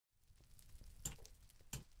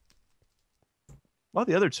Well,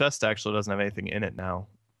 the other chest actually doesn't have anything in it now,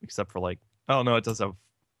 except for like, oh no, it does have,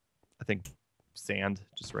 I think, sand,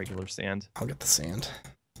 just regular sand. I'll get the sand.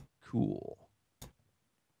 Cool.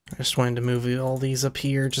 I just wanted to move all these up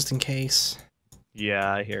here just in case.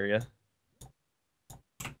 Yeah, I hear you.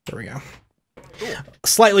 There we go. Cool.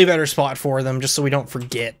 Slightly better spot for them, just so we don't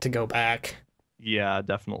forget to go back. Yeah,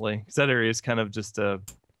 definitely. Because that area is kind of just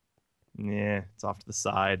yeah, it's off to the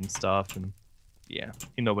side and stuff, and yeah,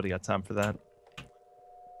 ain't nobody got time for that.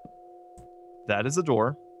 That is a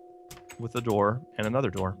door, with a door and another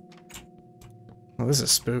door. Well, this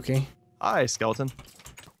is spooky. Hi, skeleton.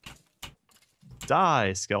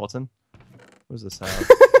 Die, skeleton. What does this have?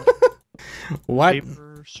 What?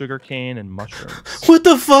 Paper, sugarcane, and mushrooms. What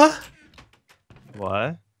the fuck?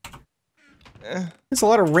 What? There's a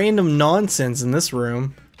lot of random nonsense in this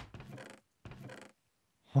room.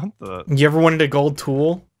 What the? You ever wanted a gold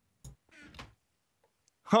tool?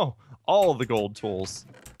 Oh, all the gold tools.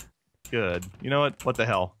 Good. You know what? What the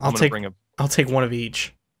hell? I'll take one of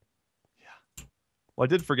each. Yeah. Well, I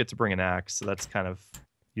did forget to bring an axe, so that's kind of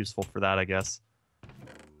useful for that, I guess.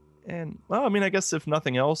 And, well, I mean, I guess if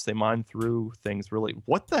nothing else, they mine through things really.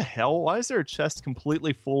 What the hell? Why is there a chest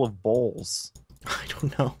completely full of bowls? I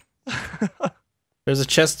don't know. There's a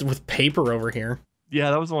chest with paper over here.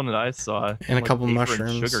 Yeah, that was the one that I saw. And a couple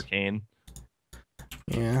mushrooms. And sugarcane.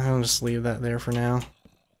 Yeah, I'll just leave that there for now.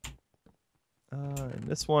 And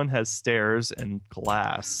this one has stairs and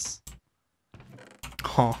glass.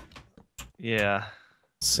 Huh. Yeah.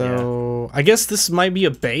 So, yeah. I guess this might be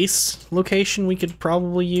a base location we could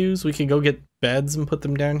probably use. We could go get beds and put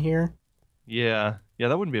them down here. Yeah. Yeah,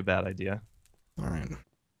 that wouldn't be a bad idea. Alright.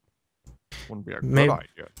 Wouldn't be a good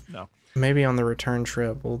idea. No. Maybe on the return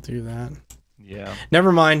trip we'll do that. Yeah.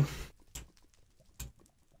 Never mind.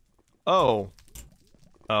 Oh.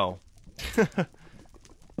 Oh.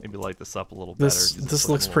 Maybe light this up a little better. This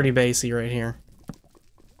looks pretty basey right here.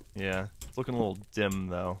 Yeah. It's looking a little dim,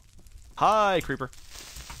 though. Hi, creeper.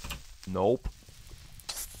 Nope.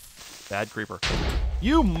 Bad creeper.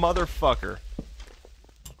 You motherfucker.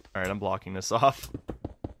 Alright, I'm blocking this off.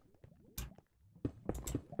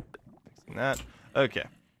 Fixing that. Okay.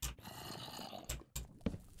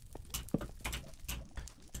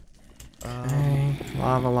 Okay.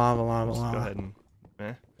 Lava, lava, lava, lava. Go ahead and...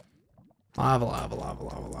 Lava, lava, lava,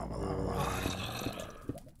 lava, lava, lava.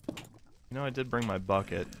 You know, I did bring my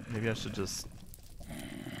bucket. Maybe I should just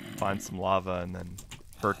find some lava and then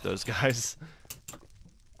hurt those guys.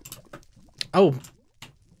 Oh,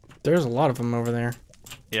 there's a lot of them over there.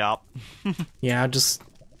 Yeah. Yeah, just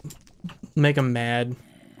make them mad.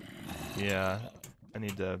 Yeah, I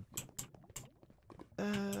need to...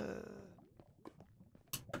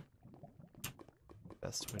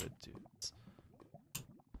 best way to do this.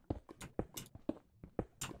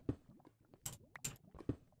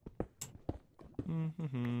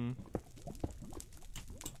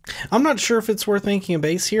 I'm not sure if it's worth making a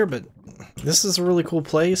base here, but this is a really cool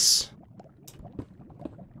place.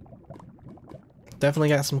 Definitely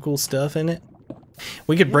got some cool stuff in it.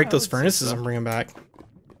 We could break those furnaces and bring them back.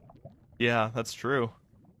 Yeah, that's true.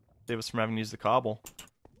 Save us from having to use the cobble.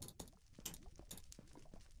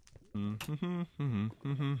 Oh,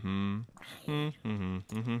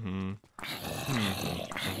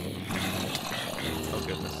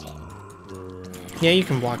 goodness. Yeah, you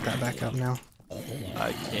can block that back up now.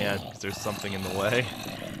 I can't, because there's something in the way.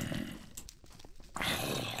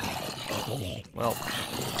 Well.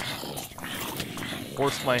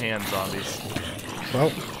 Force my hand, zombies.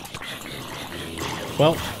 Well.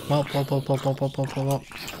 Well.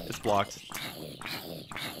 It's blocked.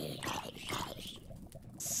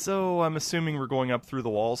 So, I'm assuming we're going up through the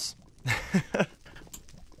walls.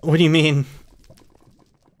 What do you mean?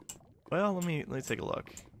 Well, let me take a look.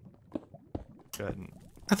 Go ahead and...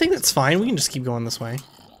 I think that's fine. We can just keep going this way.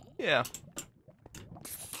 Yeah.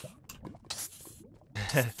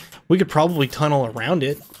 We could probably tunnel around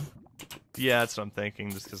it. Yeah, that's what I'm thinking,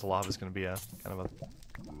 just because the lava's going to be a kind of a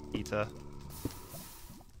Ita.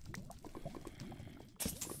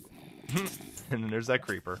 And then there's that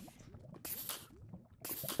creeper.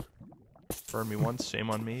 Burn me once, shame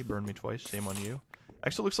on me. Burn me twice, shame on you.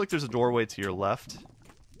 Actually, looks like there's a doorway to your left.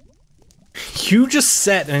 You just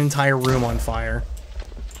set an entire room on fire.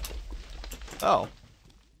 Oh.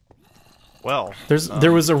 Well.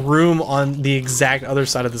 There was a room on the exact other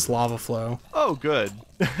side of this lava flow. Oh, good.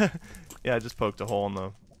 Yeah, I just poked a hole in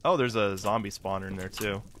the... Oh, there's a zombie spawner in there,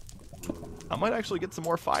 too. I might actually get some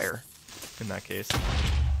more fire in that case.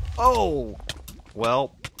 Oh!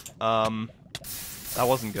 Well, that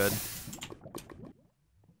wasn't good.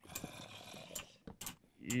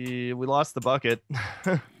 We lost the bucket.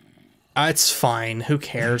 It's fine. Who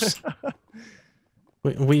cares?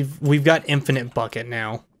 We've got infinite bucket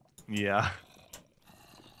now. Yeah.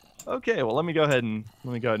 Okay, well let me go ahead and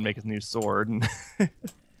make a new sword. And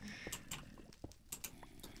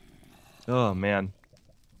oh man,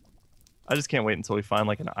 I just can't wait until we find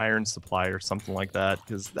like an iron supply or something like that,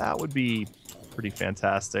 because that would be pretty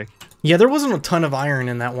fantastic. Yeah, there wasn't a ton of iron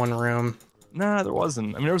in that one room. Nah, there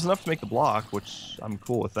wasn't. I mean, there was enough to make the block, which I'm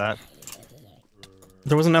cool with that.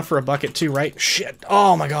 There was enough for a bucket too, right? Shit.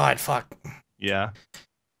 Oh my god, fuck. Yeah.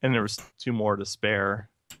 And there was 2 more to spare.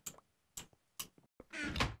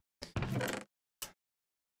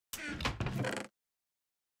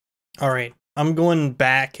 Alright, I'm going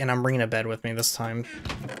back and I'm bringing a bed with me this time.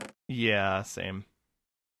 Yeah, same.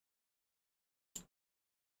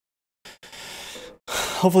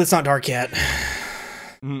 Hopefully it's not dark yet.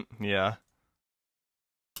 Yeah.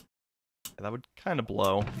 That would kind of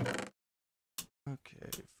blow. Okay,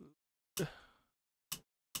 food.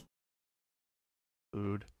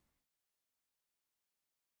 Food.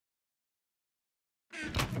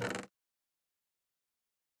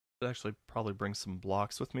 I'd actually probably bring some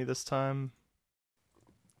blocks with me this time.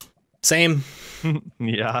 Same.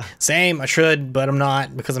 Yeah. Same, I should, but I'm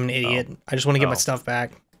not because I'm an idiot. Oh. I just want to get my stuff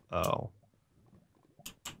back. Oh.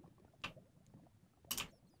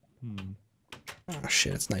 Oh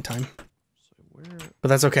shit, it's nighttime. So where... But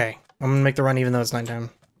that's okay. I'm gonna make the run even though it's nighttime.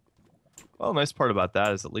 Well, the nice part about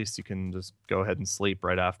that is at least you can just go ahead and sleep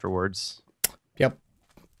right afterwards. Yep.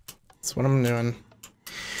 That's what I'm doing.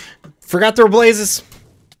 Forgot there were blazes!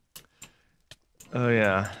 Oh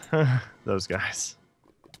yeah. Those guys.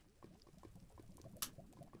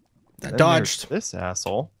 That Then dodged. there's this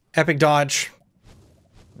asshole. Epic dodge.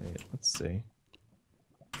 Wait, let's see.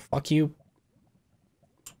 Fuck you.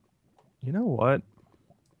 You know what?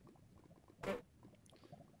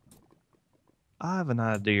 I have an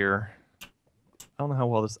idea. I don't know how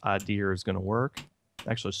well this idea is going to work.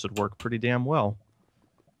 Actually, it should work pretty damn well.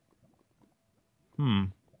 Let me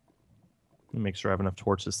make sure I have enough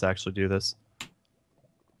torches to actually do this.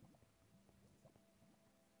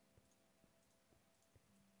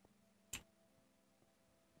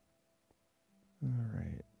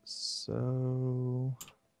 Alright, so...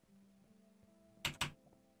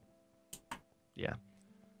 yeah.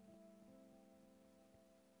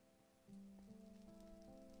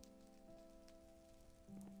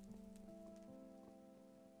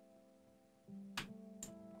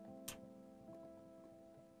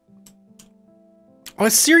 Oh,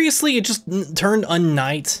 seriously? It just turned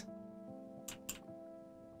unnight?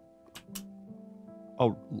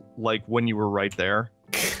 Oh, like when you were right there?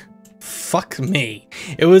 Fuck me.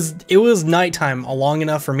 It was nighttime long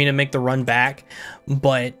enough for me to make the run back,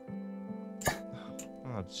 but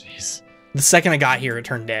Oh, jeez. the second I got here, it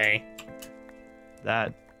turned day.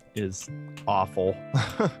 That is awful.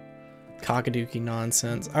 Cockadookie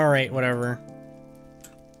nonsense. Alright, whatever.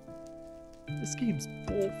 This game's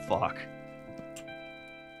bullfuck.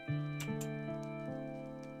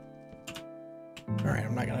 Alright,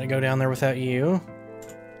 I'm not gonna go down there without you.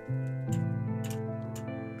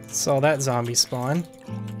 Saw that zombie spawn.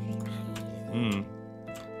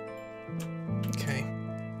 Okay.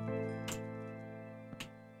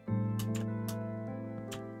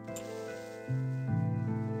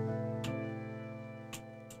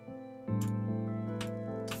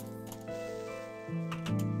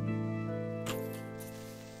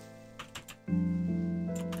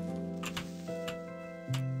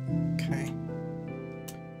 Okay.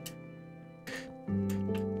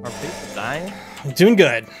 Are people dying? Doing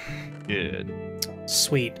good. Good.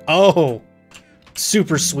 Sweet. Oh!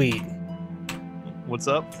 Super sweet. What's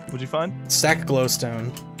up? What'd you find? Stack of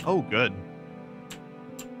glowstone. Oh, good.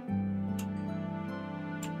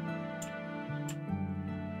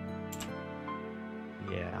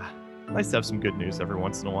 Yeah. Nice to have some good news every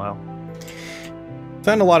once in a while.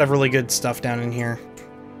 Found a lot of really good stuff down in here.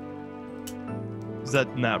 Is that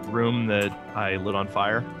in that room that I lit on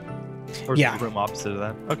fire? Or is Yeah. it the room opposite of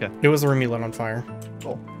that? Okay, It was the room you lit on fire.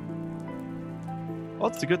 cool. Well,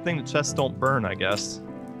 it's a good thing the chests don't burn, I guess.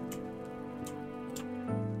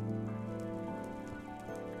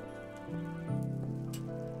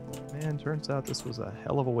 Man, turns out this was a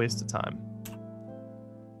hell of a waste of time.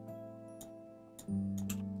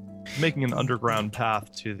 Making an underground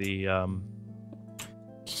path to the,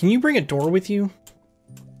 Can you bring a door with you?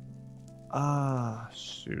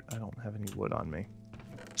 shoot, I don't have any wood on me.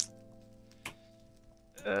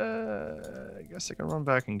 I guess I can run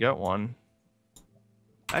back and get one.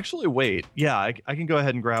 Actually, wait. Yeah, I can go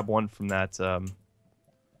ahead and grab one from that,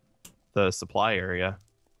 the supply area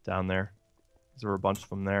down there. There were a bunch of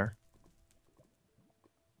them there.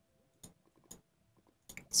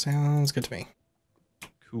 Sounds good to me.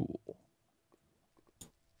 Cool.